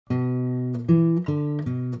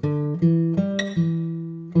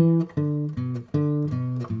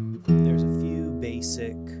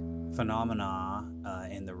phenomena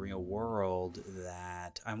in the real world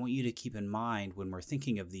that I want you to keep in mind when we're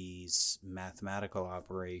thinking of these mathematical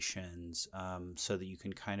operations, so that you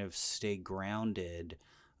can kind of stay grounded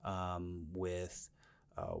with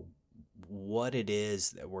what it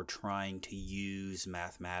is that we're trying to use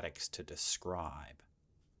mathematics to describe.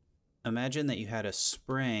 Imagine that you had a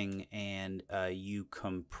spring and you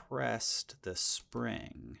compressed the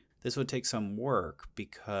spring. This would take some work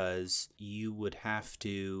because you would have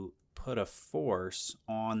to put a force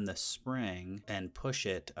on the spring and push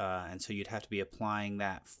it, and so you'd have to be applying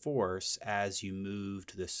that force as you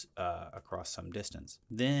moved this across some distance.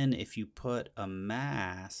 Then if you put a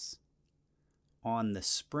mass on the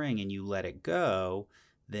spring and you let it go,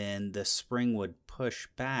 then the spring would push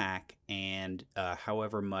back, and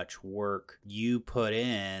however much work you put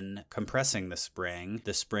in compressing the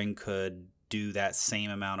spring could do that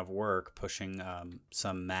same amount of work pushing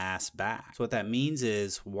some mass back. So what that means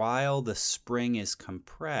is while the spring is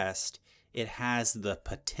compressed, it has the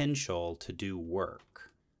potential to do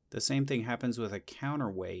work. The same thing happens with a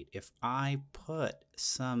counterweight. If I put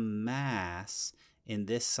some mass in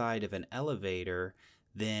this side of an elevator,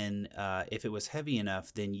 then if it was heavy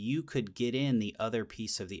enough, then you could get in the other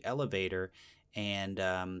piece of the elevator, and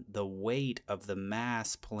the weight of the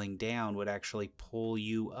mass pulling down would actually pull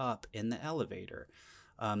you up in the elevator.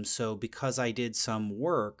 So because I did some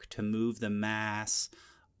work to move the mass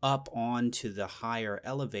up onto the higher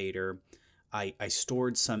elevator, I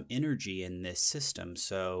stored some energy in this system.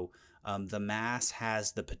 So the mass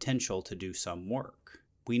has the potential to do some work.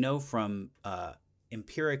 We know from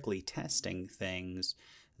empirically testing things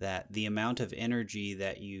that the amount of energy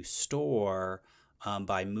that you store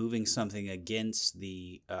by moving something against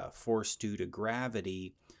the force due to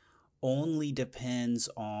gravity only depends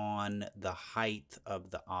on the height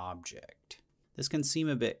of the object. This can seem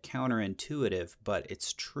a bit counterintuitive, but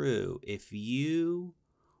it's true. If you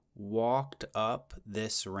walked up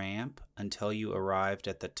this ramp until you arrived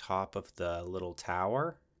at the top of the little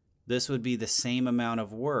tower, this would be the same amount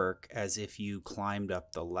of work as if you climbed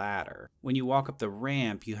up the ladder. When you walk up the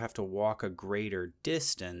ramp, you have to walk a greater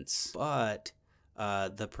distance, but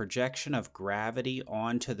the projection of gravity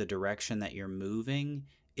onto the direction that you're moving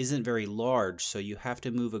isn't very large, so you have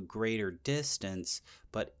to move a greater distance,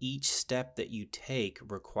 but each step that you take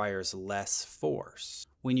requires less force.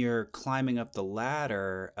 When you're climbing up the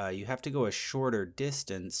ladder, you have to go a shorter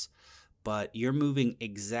distance, but you're moving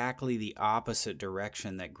exactly the opposite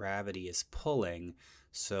direction that gravity is pulling,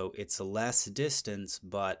 so it's less distance,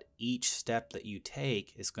 but each step that you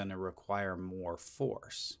take is going to require more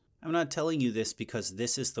force. I'm not telling you this because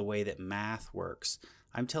this is the way that math works.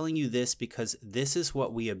 I'm telling you this because this is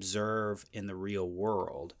what we observe in the real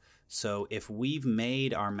world. So if we've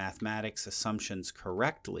made our mathematics assumptions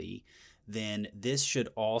correctly, then this should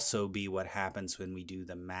also be what happens when we do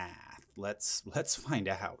the math. Let's find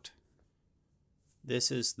out.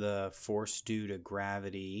 This is the force due to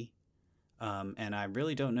gravity, and I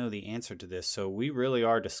really don't know the answer to this, so we really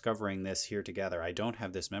are discovering this here together. I don't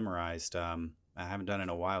have this memorized. I haven't done it in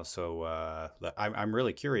a while, so I'm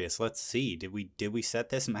really curious. Let's see. Did we set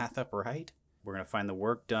this math up right? We're going to find the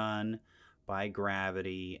work done by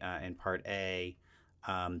gravity in part A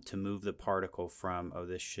to move the particle from,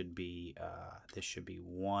 this should be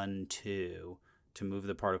 1, 2, to move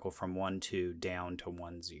the particle from 1, 2 down to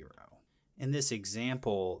 1, 0. In this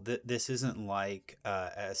example, this isn't like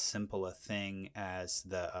as simple a thing as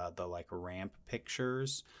the like ramp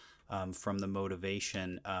pictures from the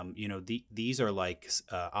motivation. These are like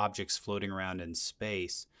objects floating around in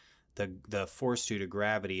space. The force due to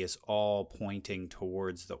gravity is all pointing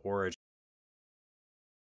towards the origin.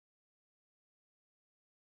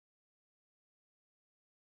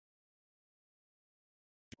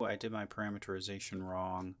 I did my parameterization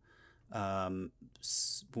wrong.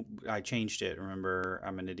 I changed it. Remember,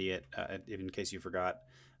 I'm an idiot, in case you forgot.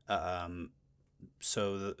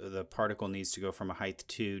 So the particle needs to go from a height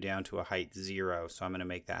 2 down to a height 0. So I'm going to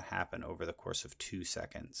make that happen over the course of 2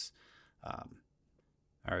 seconds. All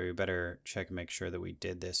right, we better check and make sure that we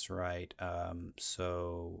did this right.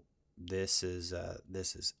 So this is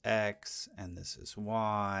X, and this is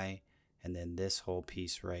Y, and then this whole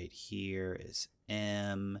piece right here is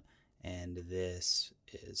M, and this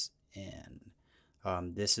is N.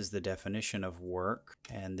 This is the definition of work,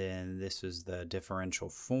 and then this is the differential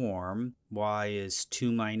form. Y is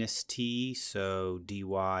 2 minus t, so dy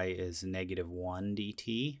is -1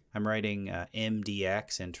 dt. I'm writing m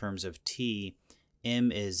dx in terms of t.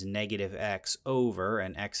 M is -x over,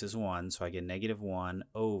 and x is 1, so I get -1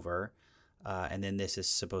 over And then this is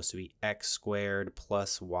supposed to be x squared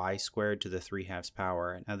plus y squared to the 3/2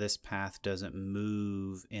 power. Now this path doesn't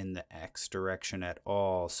move in the x direction at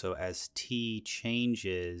all. So as t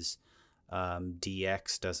changes,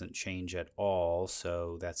 dx doesn't change at all.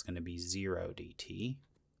 So that's going to be 0 dt.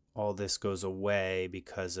 All this goes away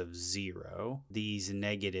because of 0. These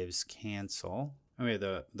negatives cancel. Okay,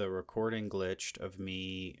 the recording glitched of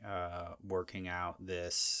me working out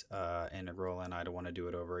this integral, and I don't want to do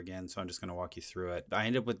it over again, so I'm just going to walk you through it. I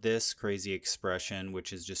end up with this crazy expression,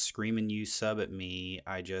 which is just screaming you sub at me.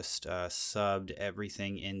 I just subbed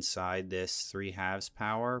everything inside this 3/2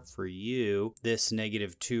 power. For you, this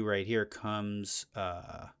 -2 right here comes...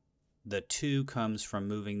 the 2 comes from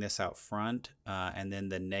moving this out front, and then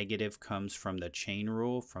the negative comes from the chain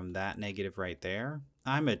rule, from that negative right there.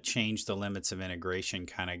 I'm a change the limits of integration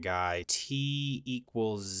kind of guy. T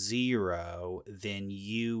equals 0, then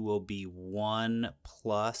u will be 1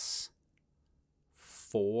 plus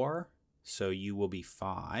 4, so u will be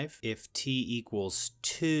 5. If t equals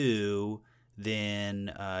 2,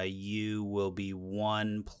 then u will be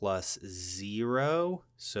 1 plus 0,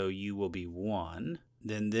 so u will be 1.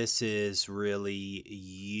 Then this is really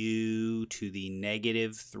u to the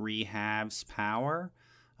 -3/2 power.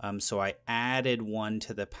 So I added 1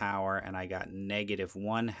 to the power and I got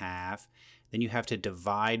 -1/2. Then you have to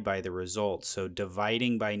divide by the result. So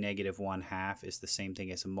dividing by -1/2 is the same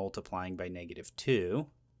thing as multiplying by -2.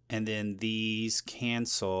 And then these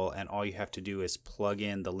cancel, and all you have to do is plug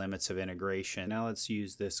in the limits of integration. Now let's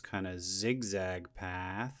use this kind of zigzag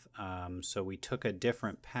path. So we took a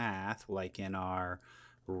different path, like in our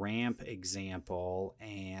ramp example,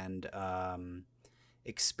 and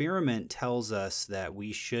experiment tells us that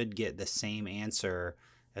we should get the same answer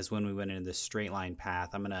as when we went into the straight line path.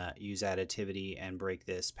 I'm going to use additivity and break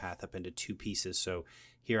this path up into 2 pieces. So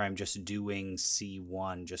here I'm just doing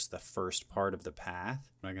C1, just the first part of the path.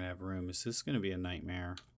 I'm not going to have room. Is this going to be a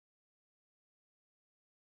nightmare?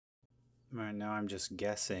 All right, now I'm just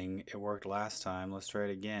guessing. It worked last time. Let's try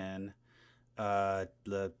it again.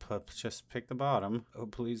 Just pick the bottom. Oh,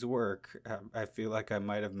 please work. I feel like I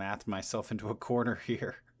might have mathed myself into a corner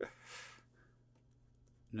here.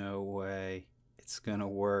 No way. It's gonna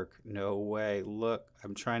work. No way. Look,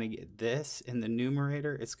 I'm trying to get this in the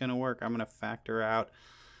numerator. It's gonna work. I'm gonna factor out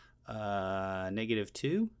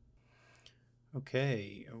 -2.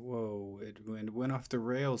 Okay, whoa, it went off the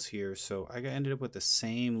rails here. So I ended up with the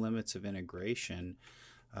same limits of integration.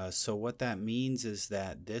 So what that means is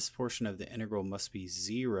that this portion of the integral must be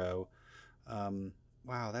 0.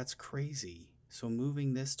 Wow, that's crazy. So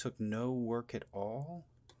moving this took no work at all?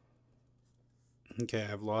 Okay,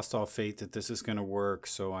 I've lost all faith that this is going to work,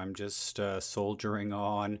 so I'm just soldiering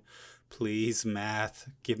on. Please, math,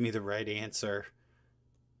 give me the right answer.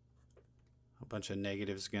 A bunch of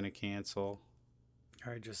negatives going to cancel.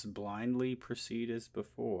 All right, just blindly proceed as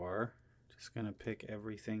before. Just going to pick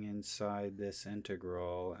everything inside this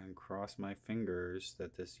integral and cross my fingers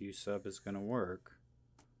that this u sub is going to work.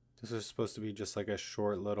 This is supposed to be just like a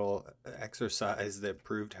short little exercise that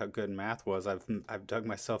proved how good math was. I've dug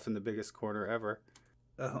myself in the biggest corner ever.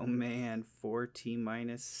 Oh man, 4t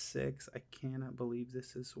minus 6. I cannot believe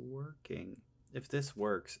this is working. If this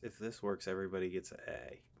works, everybody gets an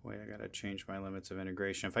A. Wait, I gotta change my limits of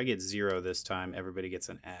integration. If I get 0 this time, everybody gets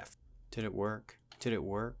an F. Did it work? Did it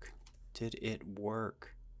work? Did it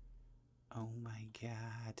work? Oh my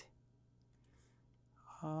god.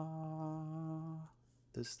 Oh,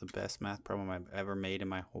 this is the best math problem I've ever made in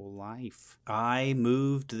my whole life. I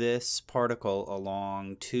moved this particle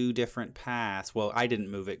along 2 different paths. Well, I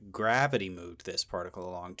didn't move it. Gravity moved this particle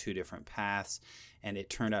along 2 different paths, and it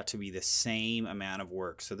turned out to be the same amount of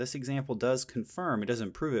work. So this example does confirm, it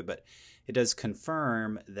doesn't prove it, but it does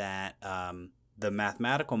confirm that the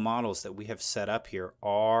mathematical models that we have set up here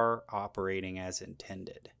are operating as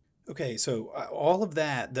intended. Okay, so all of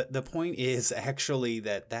that, the point is actually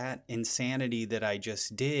that insanity that I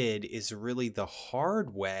just did is really the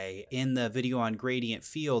hard way. In the video on gradient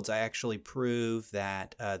fields, I actually prove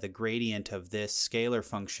that the gradient of this scalar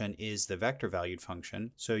function is the vector valued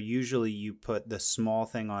function. So usually you put the small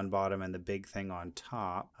thing on bottom and the big thing on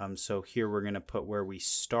top. So here we're going to put where we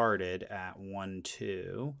started at 1,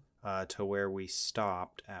 2. To where we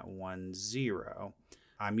stopped at 1, 0.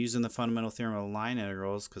 I'm using the fundamental theorem of line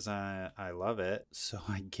integrals because I love it. So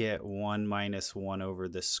I get 1 minus 1 over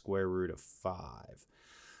the square root of 5.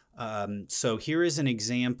 So here is an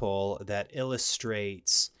example that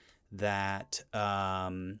illustrates that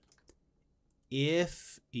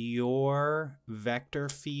if your vector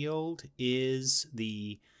field is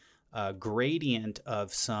the gradient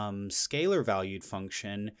of some scalar valued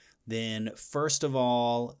function, then first of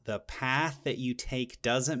all, the path that you take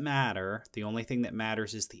doesn't matter. The only thing that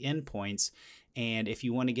matters is the endpoints. And if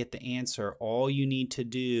you want to get the answer, all you need to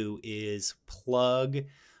do is plug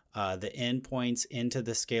the endpoints into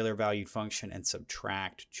the scalar valued function and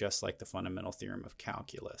subtract, just like the fundamental theorem of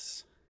calculus.